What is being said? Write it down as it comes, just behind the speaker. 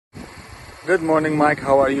Good morning, Mike.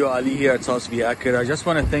 How are you? Ali here at South Via Acura. I just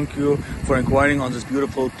want to thank you for inquiring on this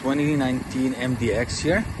beautiful 2019 MDX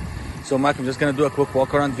here. So, Mike, I'm just going to do a quick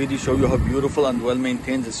walk around video, show you how beautiful and well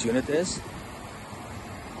maintained this unit is.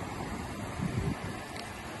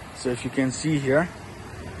 So, if you can see here,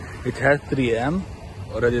 it has 3M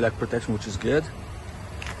already, like protection, which is good.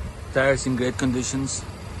 Tires in great conditions,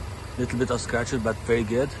 little bit of scratches, but very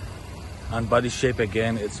good. And body shape,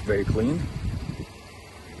 again, it's very clean.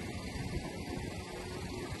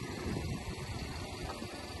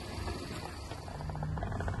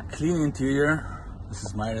 Clean interior. This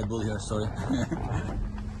is my Red Bull here, sorry.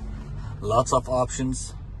 Lots of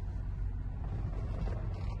options.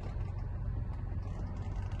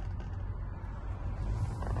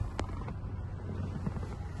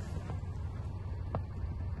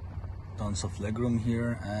 Tons of legroom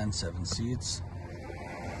here and 7 seats.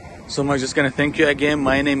 So I'm just gonna thank you again.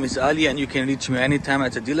 My name is Ali and you can reach me anytime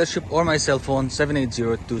at the dealership or my cell phone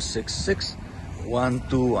 780-266-1212.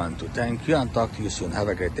 Thank you and talk to you soon. Have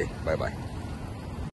a great day. Bye bye.